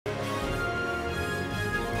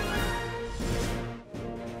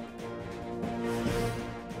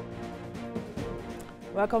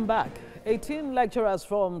Welcome back. 18 lecturers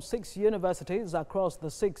from 6 universities across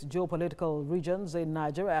the 6 geopolitical regions in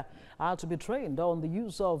Nigeria are to be trained on the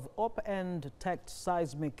use of OpendTect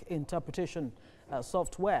Seismic interpretation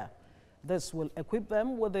software. This will equip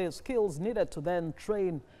them with the skills needed to then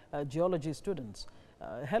train geology students.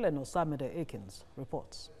 Helen Osamide-Akins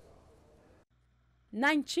reports.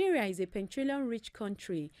 Nigeria is a petroleum-rich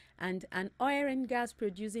country and an oil and gas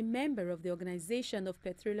producing member of the Organization of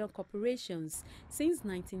Petroleum Corporations since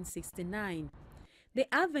 1969.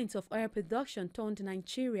 The advent of oil production turned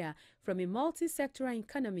Nigeria from a multi-sectoral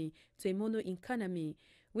economy to a mono-economy,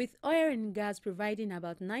 with oil and gas providing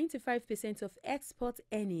about 95% of export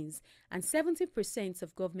earnings and 70%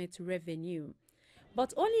 of government revenue.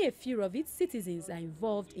 But only a few of its citizens are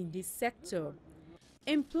involved in this sector.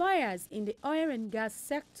 Employers in the oil and gas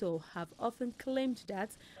sector have often claimed that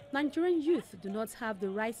Nigerian youth do not have the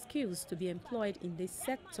right skills to be employed in this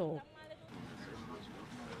sector.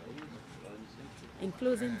 In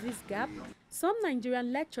closing this gap, some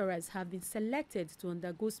Nigerian lecturers have been selected to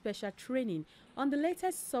undergo special training on the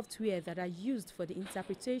latest software that are used for the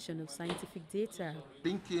interpretation of scientific data.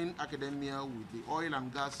 Linking academia with the oil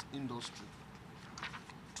and gas industry.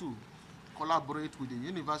 2. Collaborate with the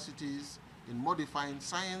universities in modifying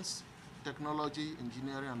science, technology,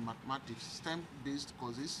 engineering, and mathematics STEM-based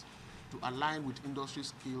courses to align with industry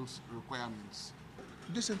skills requirements.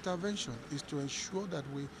 This intervention is to ensure that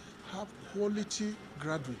we have quality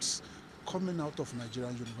graduates coming out of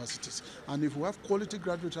Nigerian universities. And if we have quality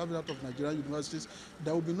graduates coming out of Nigerian universities,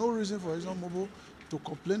 there will be no reason for ExxonMobil to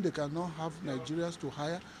complain they cannot have Nigerians to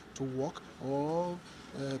hire to work, or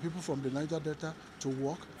people from the Niger Delta to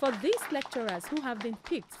work. For these lecturers who have been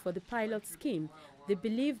picked for the pilot scheme, they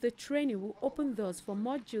believe the training will open doors for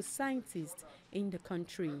more geoscientists in the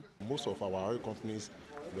country. Most of our oil companies,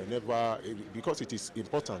 whenever, because it is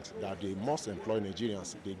important that they must employ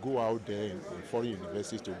Nigerians, they go out there in foreign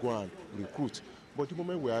universities to go and recruit. But the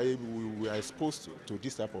moment we are exposed to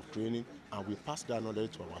this type of training and we pass that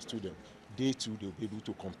knowledge to our students, they too will be able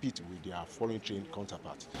to compete with their foreign trained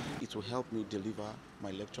counterparts. It will help me deliver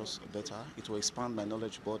my lectures better. It will expand my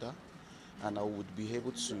knowledge border, and I would be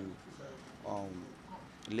able to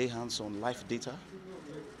lay hands on live data,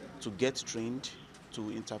 to get trained,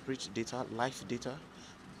 to interpret data, live data.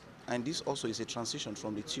 And this also is a transition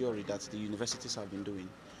from the theory that the universities have been doing.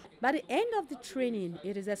 By the end of the training,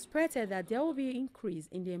 it is expected that there will be an increase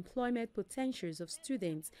in the employment potentials of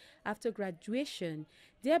students after graduation,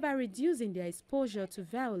 thereby reducing their exposure to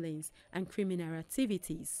violence and criminal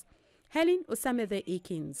activities. Helen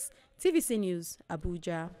Osamide-Akins, TVC News,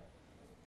 Abuja.